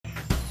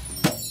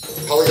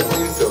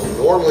Polyethylene film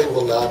normally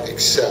will not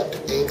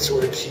accept inks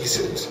or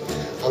adhesives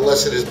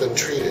unless it has been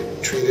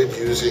treated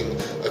using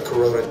a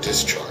corona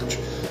discharge.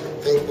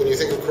 When you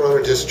think of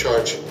corona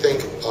discharge,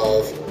 think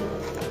of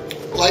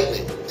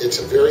lightning. It's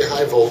a very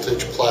high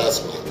voltage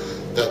plasma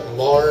that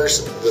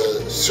mars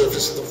the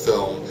surface of the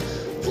film.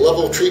 The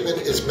level of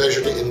treatment is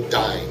measured in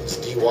dynes,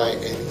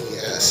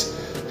 D-Y-N-E-S,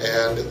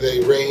 and they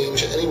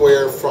range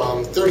anywhere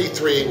from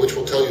 33, which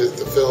will tell you that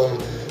the film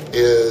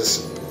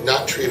is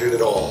not treated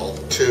at all,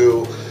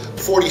 to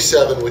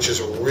 47, which is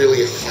a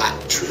really hot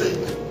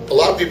treatment. A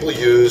lot of people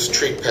use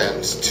treat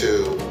pens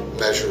to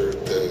measure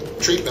the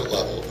treatment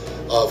level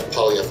of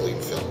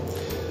polyethylene film.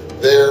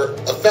 They're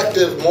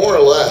effective more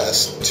or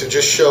less to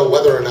just show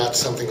whether or not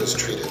something is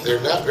treated.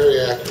 They're not very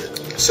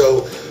accurate.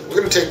 So we're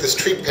going to take this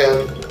treat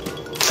pen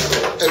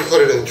and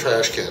put it in the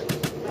trash can.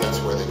 That's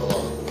where they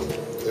belong.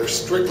 They're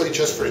strictly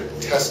just for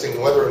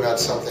testing whether or not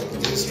something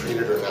is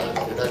treated or not.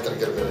 You're not going to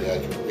get a very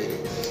accurate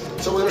reading.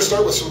 So we're going to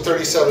start with some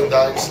 37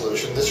 dyne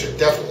solution. This should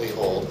definitely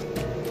hold.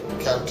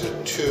 Count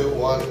to 2,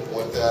 1,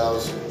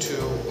 1,000, 2,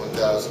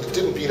 1,000. It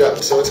didn't beat up,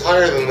 so it's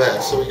higher than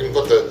that. So we can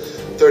put the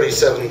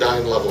 37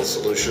 dyne level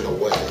solution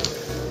away.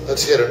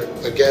 Let's hit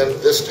it again,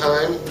 this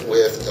time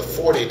with a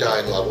 40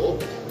 dyne level.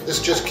 This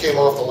just came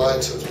off the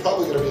line, so it's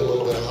probably going to be a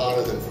little bit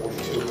hotter than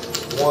 42.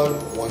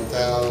 1,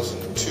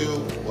 1,000, 2,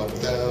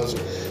 1,000.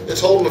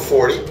 It's holding a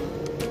 40.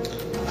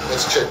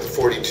 Let's check the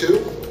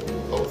 42.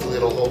 Hopefully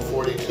it'll hold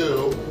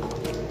 42.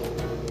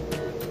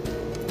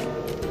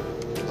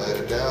 Light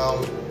it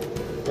down.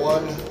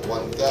 1,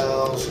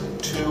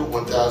 1,000, 2,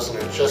 1,000.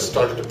 It just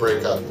started to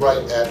break up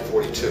right at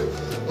 42.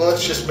 Well,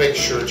 let's just make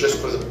sure, just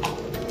for the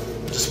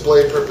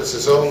display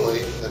purposes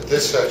only, that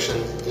this section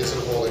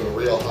isn't holding a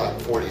real hot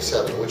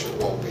 47, which it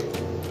won't be.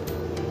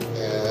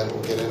 And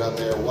we'll get in on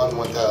there, 1,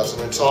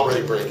 1,000. It's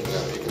already breaking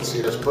up. You can see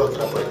it's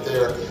broken up right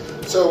there.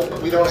 So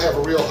we don't have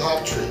a real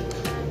hot treat,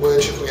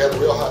 which if we had a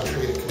real hot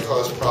treat, it could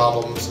cause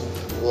problems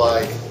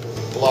like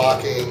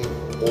blocking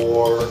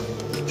or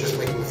just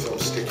making the film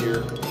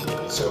stickier.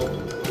 So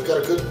we've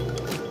got a good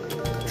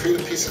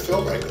treated piece of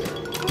film right there.